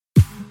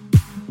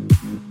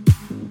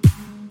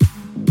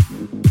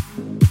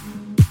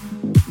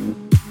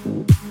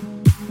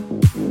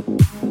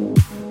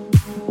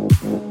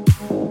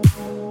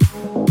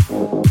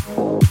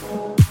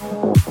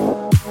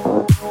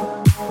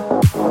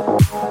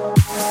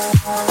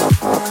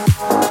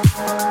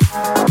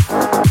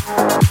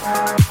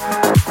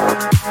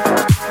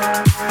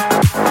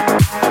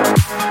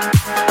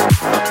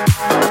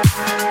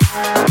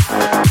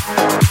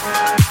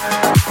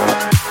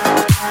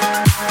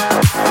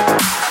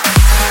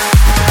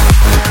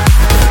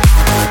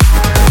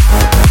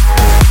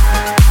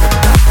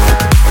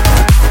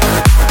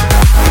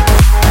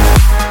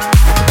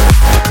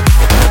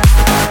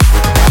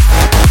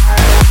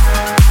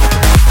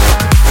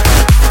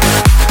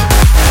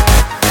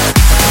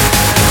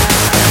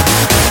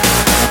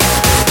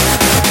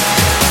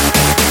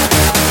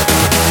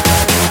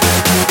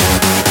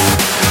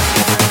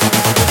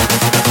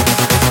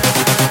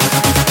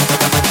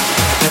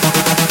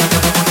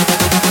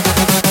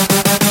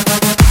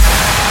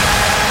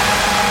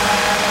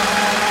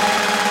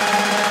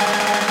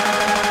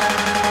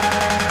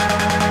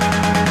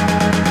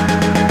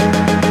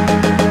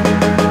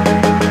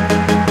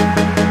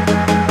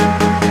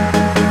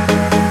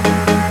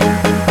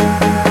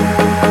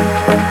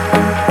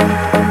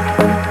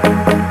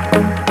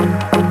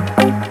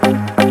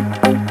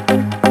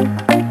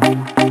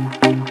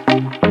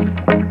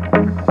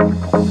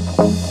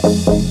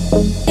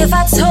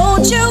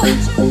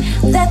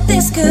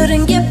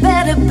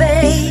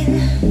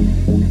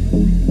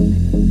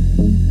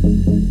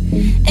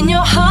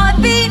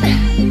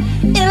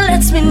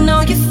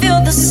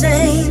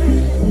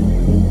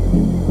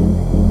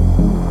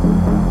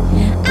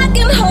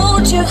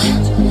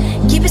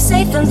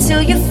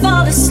until you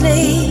fall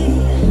asleep.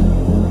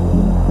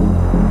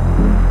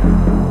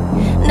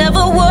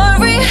 Never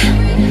worry,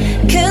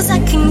 'cause I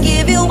can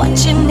give you what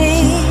you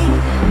need.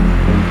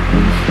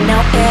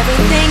 Now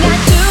everything I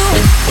do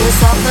is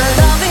all for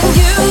loving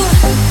you.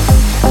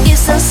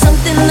 It's not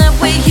something that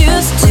we're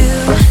used to.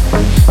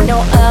 No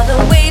other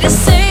way to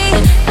say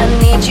I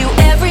need you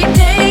every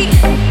day.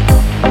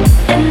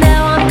 And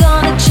now I'm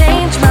gonna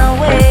change my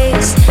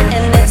ways,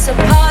 and it's a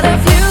part of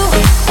you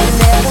I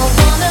never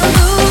wanna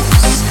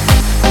lose.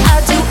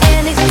 I'll do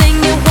anything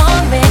you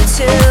want me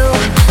to,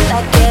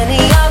 like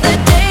any other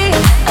day.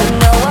 I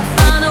know I'll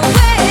find a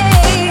way.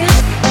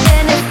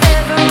 And if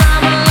ever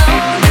I'm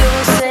alone,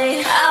 you'll say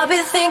I'll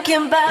be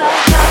thinking about.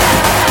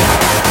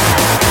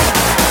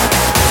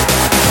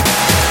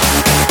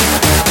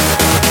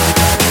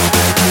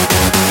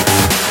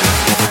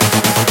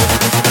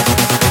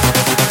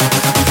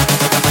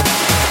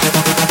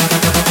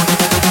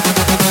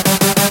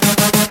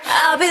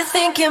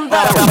 Thinking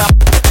about.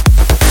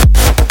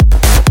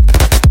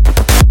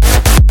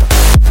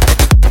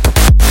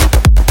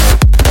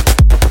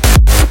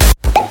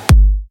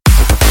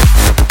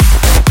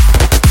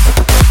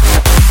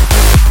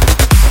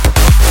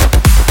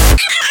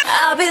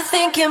 I'll be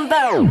thinking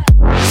about.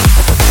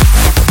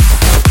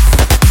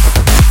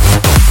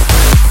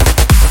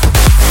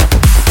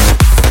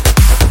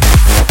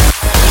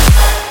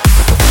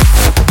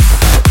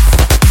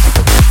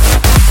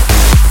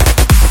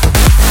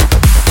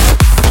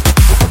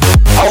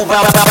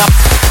 Well,